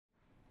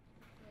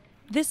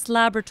This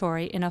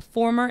laboratory in a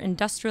former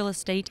industrial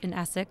estate in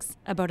Essex,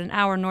 about an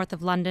hour north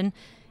of London,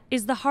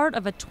 is the heart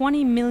of a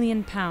 £20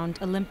 million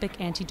Olympic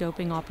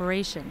anti-doping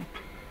operation.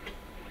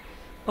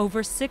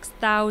 Over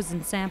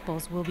 6,000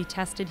 samples will be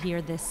tested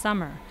here this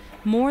summer,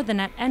 more than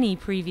at any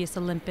previous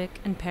Olympic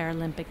and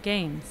Paralympic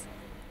Games.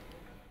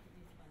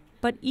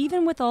 But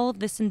even with all of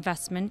this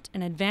investment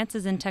and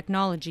advances in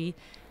technology,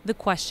 the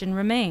question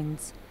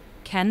remains,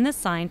 can the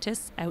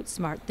scientists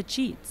outsmart the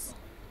cheats?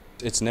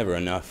 It's never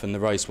enough, and the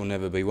race will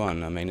never be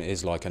won. I mean, it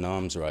is like an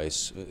arms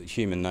race.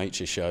 Human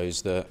nature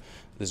shows that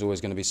there's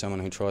always going to be someone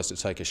who tries to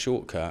take a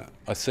shortcut.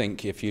 I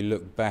think if you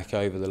look back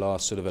over the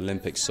last sort of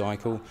Olympic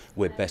cycle,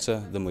 we're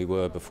better than we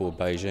were before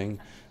Beijing,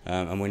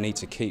 and we need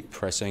to keep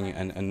pressing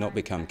and not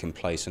become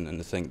complacent and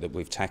to think that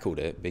we've tackled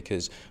it,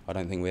 because I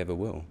don't think we ever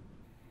will.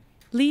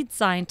 Lead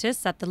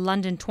scientists at the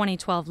London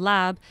 2012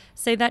 lab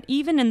say that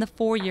even in the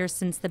 4 years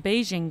since the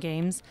Beijing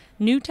Games,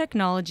 new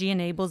technology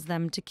enables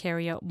them to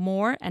carry out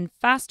more and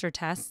faster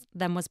tests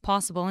than was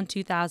possible in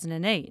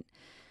 2008.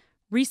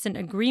 Recent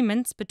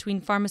agreements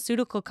between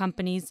pharmaceutical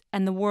companies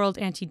and the World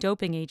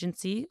Anti-Doping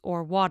Agency,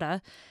 or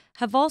WADA,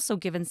 have also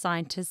given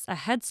scientists a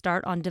head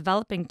start on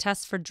developing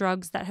tests for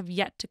drugs that have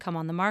yet to come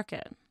on the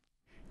market.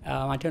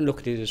 I don't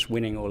look at it as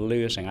winning or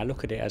losing. I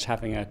look at it as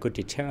having a good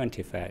deterrent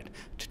effect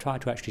to try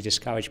to actually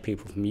discourage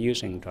people from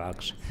using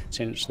drugs,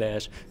 since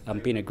there's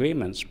been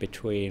agreements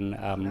between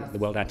the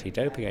World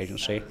Anti-Doping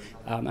Agency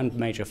and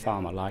major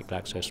pharma like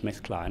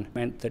GlaxoSmithKline,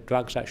 meant that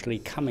drugs actually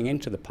coming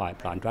into the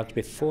pipeline, drugs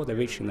before they're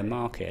reaching the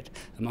market,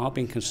 are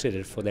being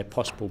considered for their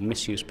possible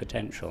misuse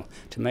potential,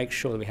 to make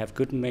sure that we have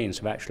good means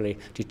of actually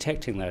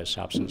detecting those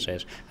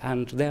substances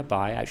and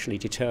thereby actually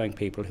deterring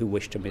people who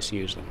wish to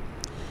misuse them.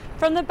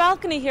 From the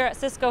balcony here at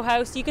Cisco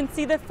House, you can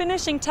see the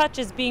finishing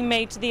touches being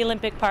made to the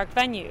Olympic Park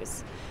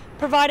venues.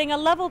 Providing a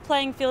level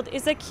playing field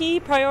is a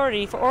key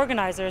priority for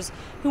organisers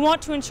who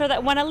want to ensure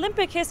that when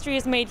Olympic history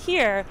is made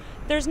here,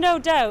 there's no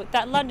doubt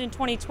that London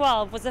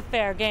 2012 was a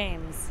fair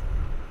Games.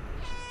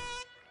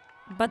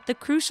 But the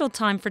crucial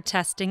time for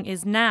testing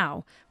is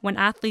now, when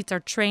athletes are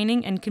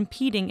training and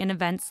competing in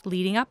events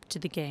leading up to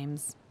the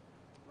Games.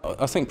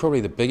 I think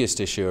probably the biggest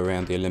issue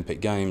around the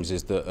Olympic Games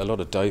is that a lot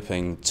of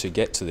doping to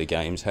get to the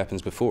Games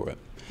happens before it.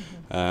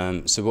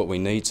 So what we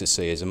need to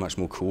see is a much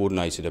more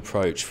coordinated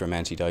approach from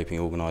anti-doping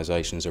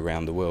organisations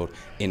around the world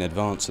in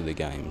advance of the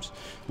Games.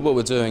 What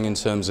we're doing in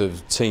terms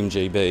of Team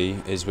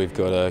GB is we've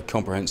got a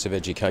comprehensive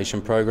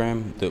education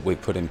programme that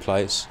we've put in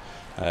place.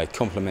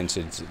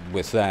 Complemented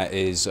with that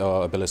is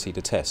our ability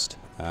to test.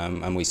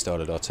 And we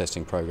started our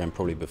testing program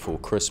probably before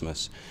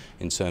Christmas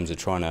in terms of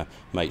trying to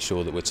make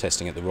sure that we're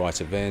testing at the right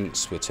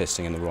events, we're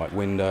testing in the right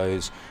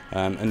windows,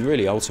 and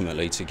really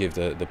ultimately to give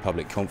the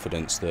public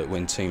confidence that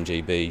when Team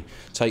GB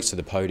takes to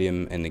the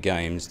podium in the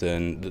Games,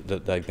 then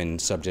that they've been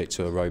subject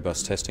to a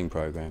robust testing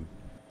program.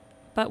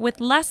 But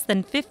with less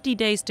than 50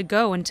 days to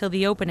go until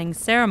the opening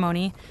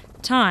ceremony,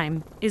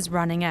 time is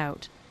running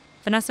out.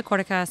 Vanessa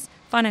Kortekaas,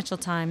 Financial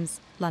Times,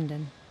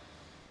 London.